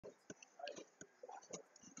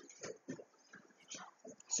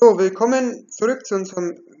So, willkommen zurück zu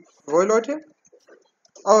unserem Convoy, Leute.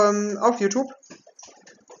 Auf YouTube.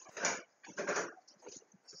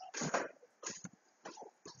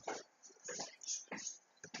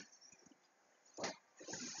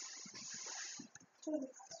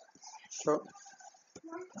 So.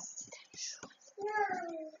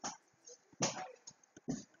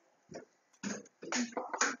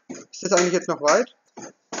 Ist das eigentlich jetzt noch weit?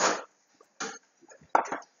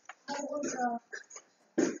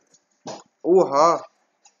 Oha.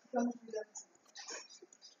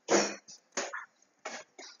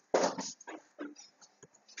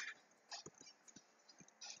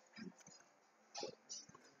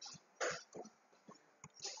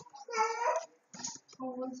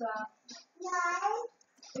 Runter. Nein.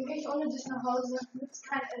 Dann gehe ich ohne dich nach Hause. Gibt's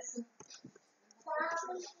kein Essen.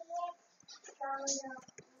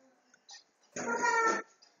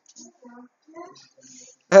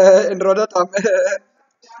 In Rotterdam.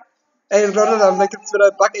 Ey, in Rotterdam, da gibt's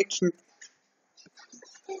wieder Bug-Action.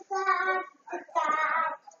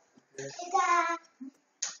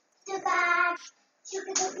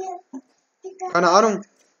 Keine Ahnung.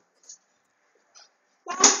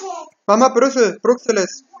 Mama, Brüssel,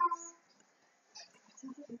 Bruxelles.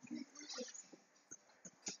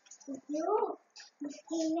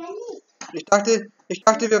 Ich dachte,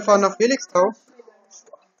 wir fahren nach Felixstowe.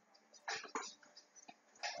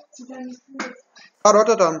 Ah,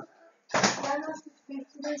 Rotterdam.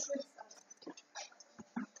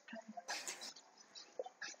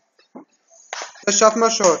 Das schaffen wir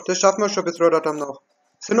schon bis Rotterdam noch.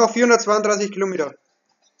 Es sind noch 432 Kilometer.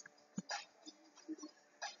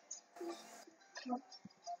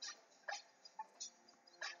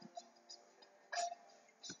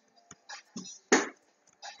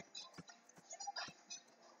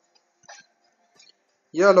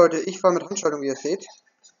 Ja, Leute, ich fahre mit Handschaltung, wie ihr seht.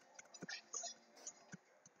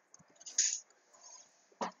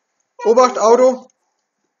 Obacht, Auto.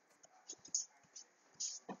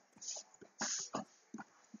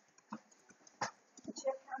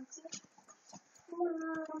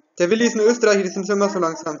 Der Willi ist in Österreich, die sind immer so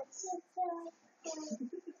langsam.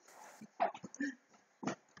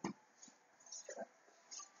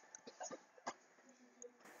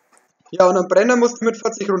 Ja, und am Brenner musst du mit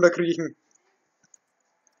 40 runterkriechen.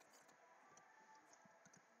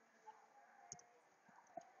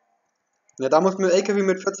 Ja, da muss man mit LKW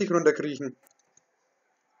mit 40 runterkriechen.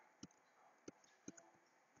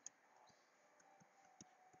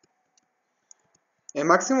 Ey,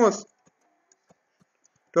 Maximus.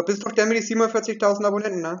 Du bist doch der mit die 47.000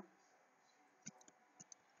 Abonnenten, ne?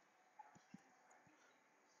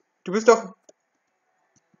 Du bist doch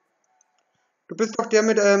der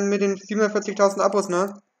mit den 47.000 Abos,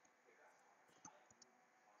 ne?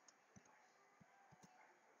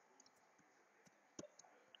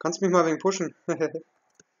 Kannst mich mal wegen pushen.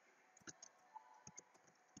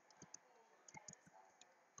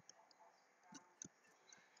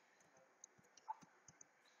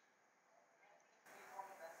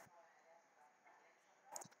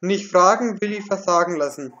 Nicht fragen, Willi versagen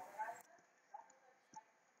lassen.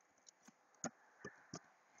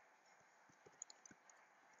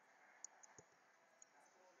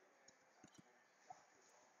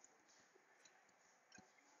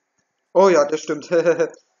 Oh ja, das stimmt.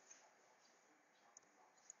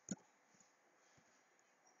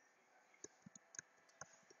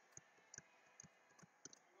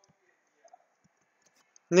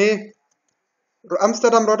 Nee,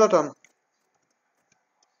 Amsterdam, Rotterdam.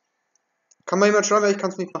 Kann mal jemand schreiben, weil ich kann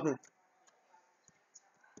es nicht machen.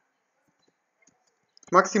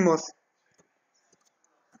 Maximus.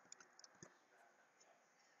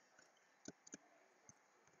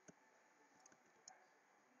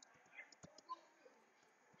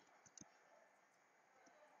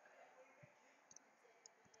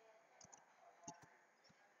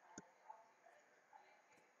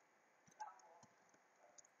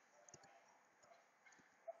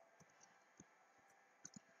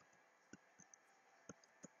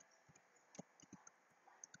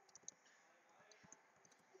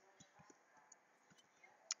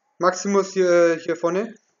 Maximus hier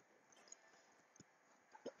vorne.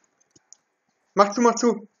 Mach zu, mach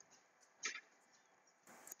zu.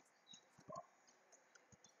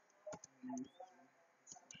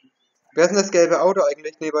 Wer ist denn das gelbe Auto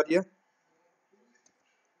eigentlich neben dir?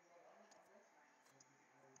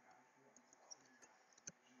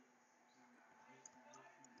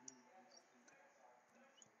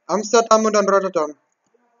 Amsterdam und dann Rotterdam.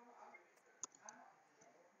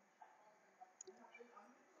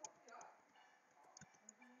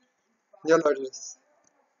 Ja, Leute, das ist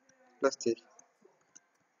lustig.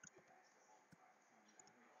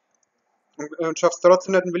 Und schaffst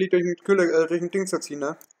trotzdem nicht einen Willi durch durch ein Ding zu ziehen,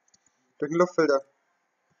 ne? Durch den Luftfilter.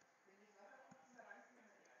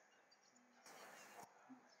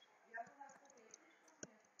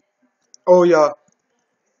 Oh ja.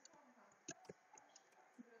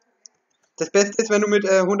 Das Beste ist, wenn du mit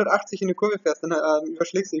 180 in die Kurve fährst, dann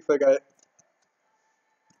überschlägst du dich voll geil.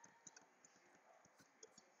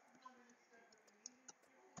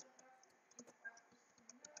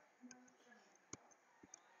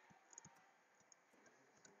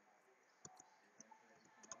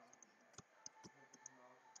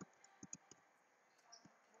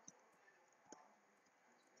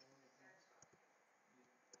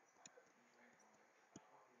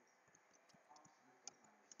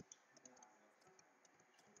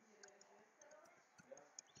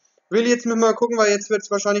 Will jetzt noch mal gucken, weil jetzt wird es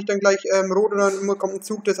wahrscheinlich dann gleich rot und dann kommt ein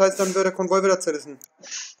Zug, das heißt, dann wird der Konvoi wieder zerrissen.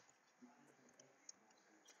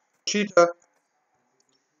 Cheater.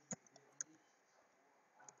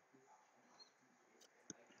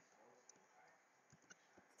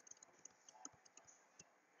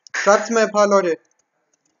 Schreibt's mir ein paar Leute.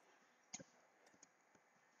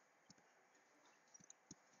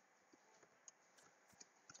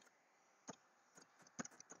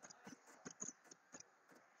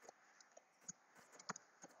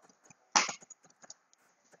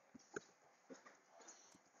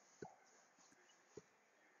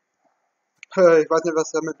 Ich weiß nicht,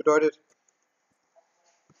 was das damit bedeutet.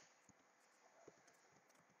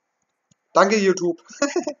 Danke, YouTube.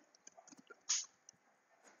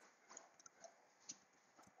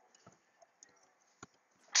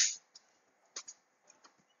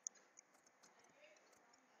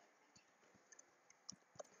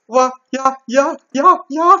 Wow, ja, ja, ja,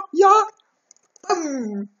 ja, ja.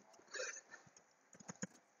 Bam.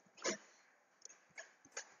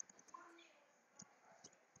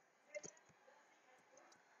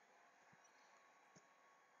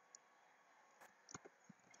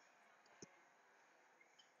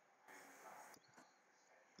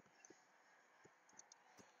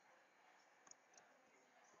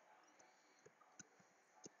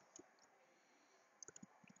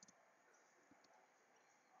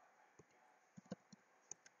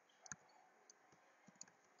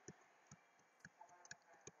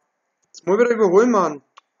 Jetzt muss ich wieder überholen, Mann.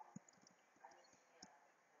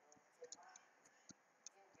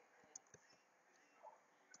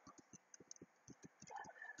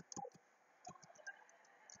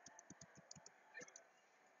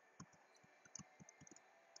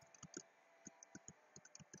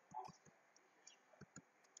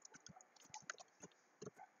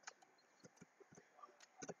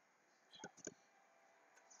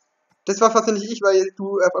 Das war fast nicht ich, weil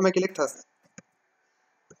du auf einmal geleckt hast.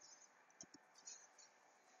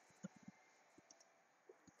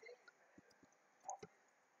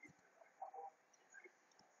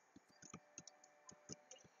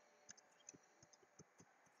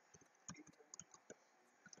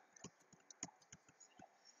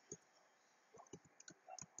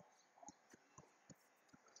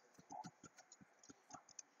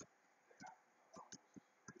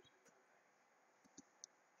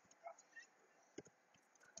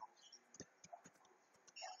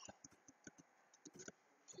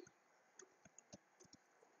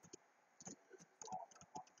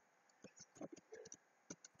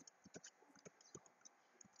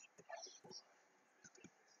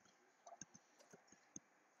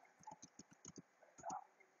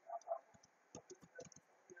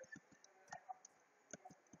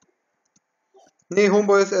 Nee,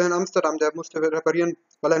 Homeboy ist in Amsterdam, der musste reparieren,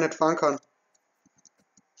 weil er nicht fahren kann.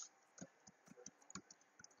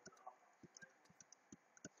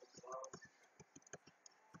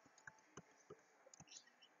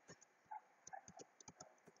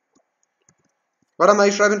 Warte mal,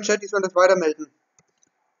 ich schreibe in den Chat, ich soll das weitermelden.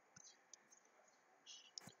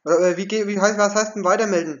 Was heißt denn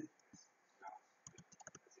weitermelden?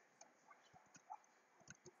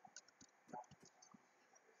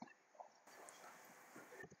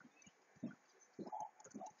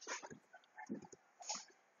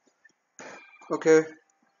 Okay.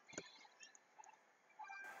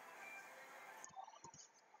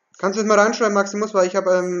 Kannst du es mal reinschreiben, Maximus, weil ich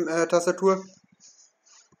habe Tastatur.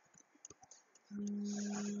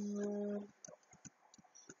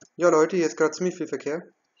 Ja, Leute, hier ist gerade ziemlich viel Verkehr.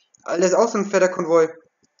 Alter, ist auch so ein fetter Konvoi.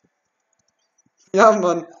 Ja,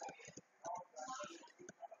 Mann.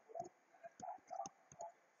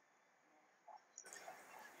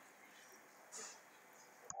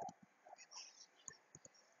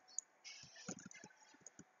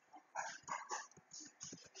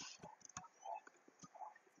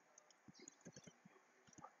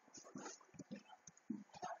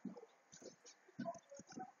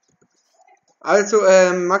 Also,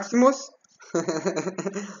 Maximus.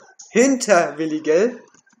 Hinter Willi, gell?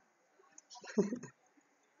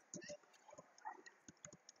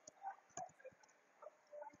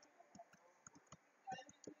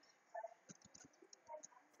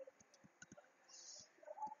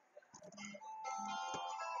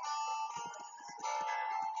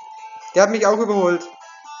 Der hat mich auch überholt.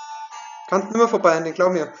 Kannst nicht mehr vorbei an den,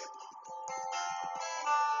 glaub mir.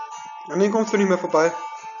 An den kommst du nicht mehr vorbei.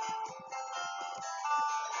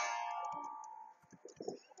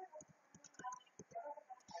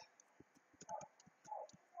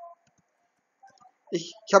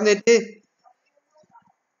 Ich habe eine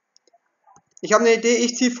Idee.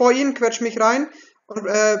 Ich ziehe vor ihn, quetsch mich rein und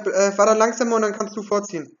fahr dann langsamer und dann kannst du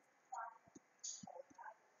vorziehen.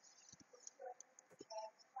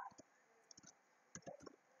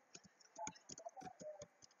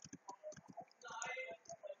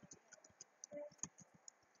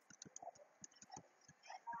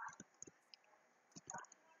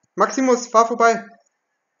 Maximus, fahr vorbei.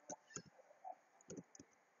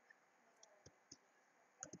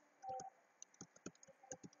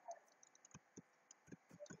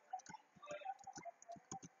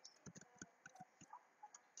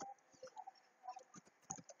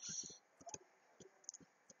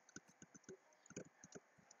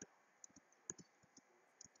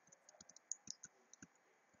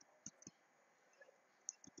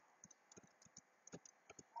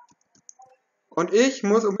 Und ich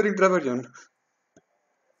muss unbedingt reparieren.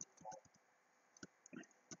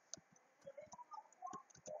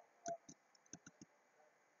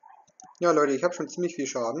 Ja, Leute, ich habe schon ziemlich viel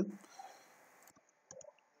Schaden.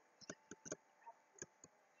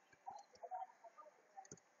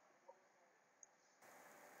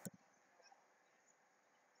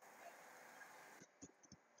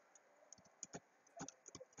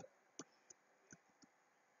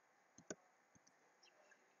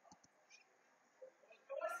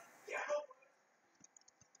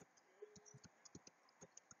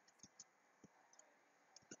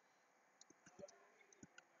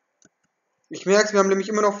 Ich merke es, wir haben nämlich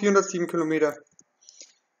immer noch 407 Kilometer.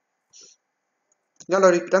 Ja,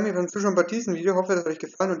 Leute, ich bedanke mich beim Zuschauen bei diesem Video. Hoffe, es hat euch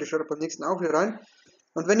gefallen und ihr schaut beim nächsten auch wieder rein.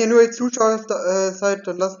 Und wenn ihr nur Zuschauer seid,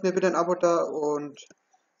 dann lasst mir bitte ein Abo da und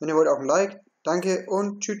wenn ihr wollt auch ein Like. Danke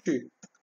und tschüss.